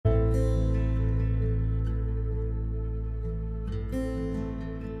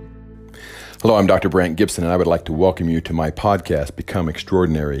Hello, I'm Dr. Brant Gibson, and I would like to welcome you to my podcast, Become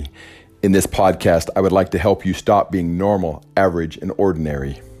Extraordinary. In this podcast, I would like to help you stop being normal, average, and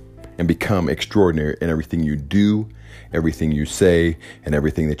ordinary, and become extraordinary in everything you do, everything you say, and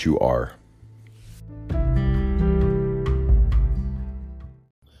everything that you are.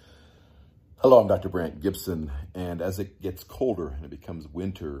 Hello, I'm Dr. Brant Gibson, and as it gets colder and it becomes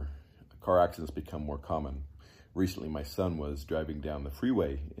winter, car accidents become more common. Recently, my son was driving down the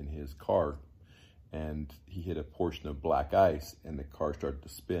freeway in his car, and he hit a portion of black ice, and the car started to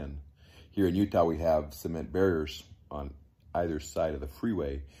spin. Here in Utah, we have cement barriers on either side of the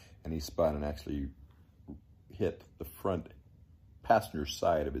freeway, and he spun and actually hit the front passenger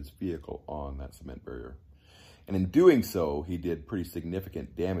side of his vehicle on that cement barrier. And in doing so, he did pretty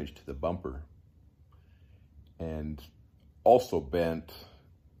significant damage to the bumper and also bent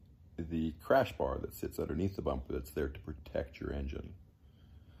the crash bar that sits underneath the bumper that's there to protect your engine.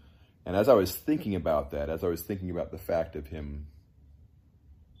 And as I was thinking about that, as I was thinking about the fact of him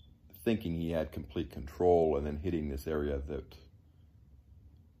thinking he had complete control and then hitting this area that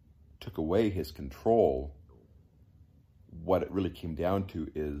took away his control, what it really came down to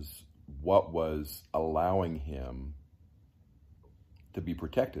is what was allowing him to be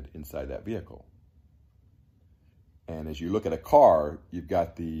protected inside that vehicle. And as you look at a car, you've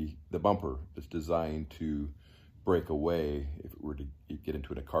got the bumper that's designed to break away if it were to get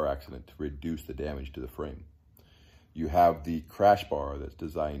into a car accident to reduce the damage to the frame. You have the crash bar that's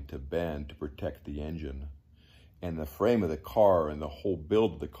designed to bend to protect the engine. And the frame of the car and the whole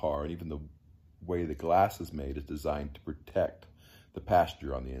build of the car and even the way the glass is made is designed to protect the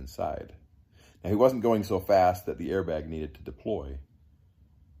passenger on the inside. Now, he wasn't going so fast that the airbag needed to deploy,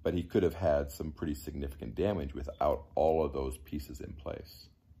 but he could have had some pretty significant damage without all of those pieces in place.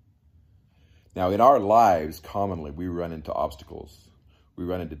 Now, in our lives, commonly, we run into obstacles. We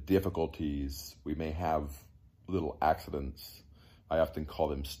run into difficulties. We may have little accidents. I often call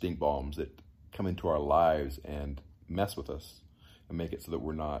them stink bombs that come into our lives and mess with us and make it so that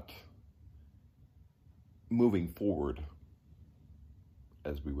we're not moving forward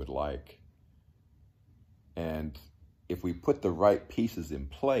as we would like. And if we put the right pieces in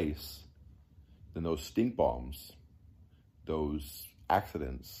place, then those stink bombs, those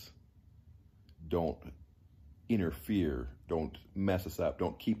accidents, don't interfere, don't mess us up,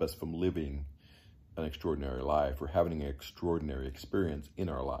 don't keep us from living an extraordinary life or having an extraordinary experience in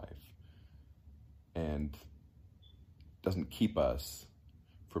our life, and doesn't keep us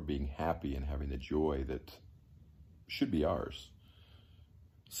from being happy and having the joy that should be ours.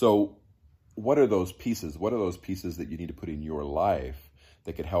 So what are those pieces? What are those pieces that you need to put in your life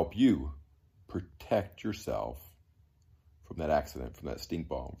that could help you protect yourself from that accident, from that stink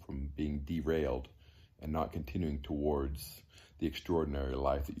bomb, from being derailed and not continuing towards the extraordinary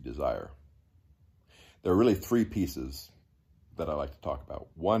life that you desire? There are really three pieces that I like to talk about.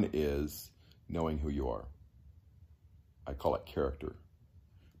 One is knowing who you are. I call it character.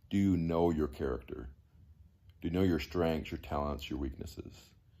 Do you know your character? Do you know your strengths, your talents, your weaknesses?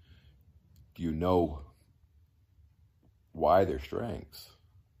 Do you know why they're strengths?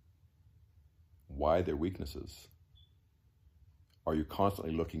 Why they're weaknesses? Are you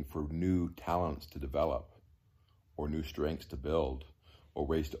constantly looking for new talents to develop, or new strengths to build, or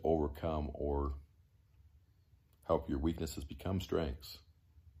ways to overcome or help your weaknesses become strengths?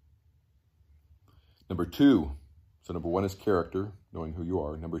 Number two, so number one is character, knowing who you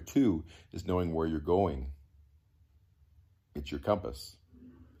are. Number two is knowing where you're going. It's your compass.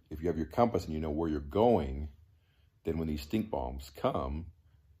 If you have your compass and you know where you're going, then when these stink bombs come,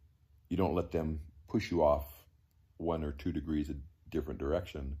 you don't let them push you off 1 or 2 degrees a different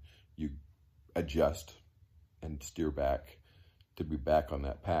direction. You adjust and steer back to be back on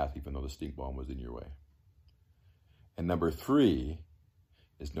that path, even though the stink bomb was in your way. And number three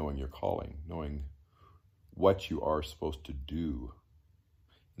is knowing your calling, knowing what you are supposed to do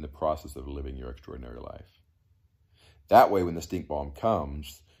in the process of living your extraordinary life. That way, when the stink bomb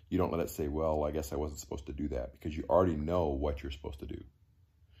comes, you don't let it say, well, I guess I wasn't supposed to do that, because you already know what you're supposed to do.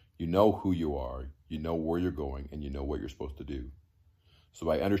 You know who you are, you know where you're going, and you know what you're supposed to do. So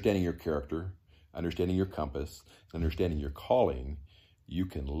by understanding your character, understanding your compass, and understanding your calling, you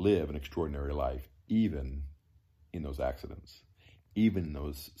can live an extraordinary life, even in those accidents, even in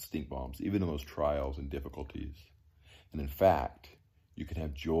those stink bombs, even in those trials and difficulties. And in fact, you can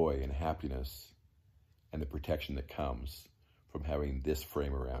have joy and happiness and the protection that comes from having this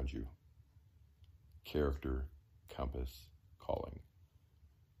frame around you. Character, compass, calling.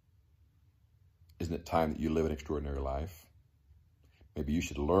 Isn't it time that you live an extraordinary life? Maybe you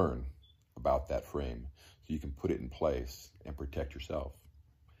should learn about that frame so you can put it in place and protect yourself.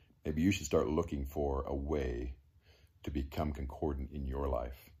 maybe you should start looking for a way to become concordant in your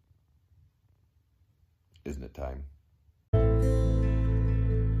life. Isn't it time?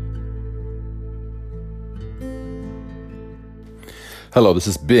 Hello, this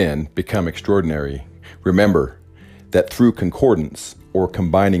has been Become Extraordinary. Remember that through concordance, or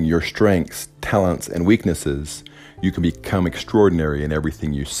combining your strengths, talents, and weaknesses, you can become extraordinary in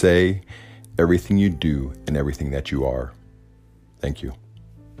everything you say, everything you do, and everything that you are. Thank you.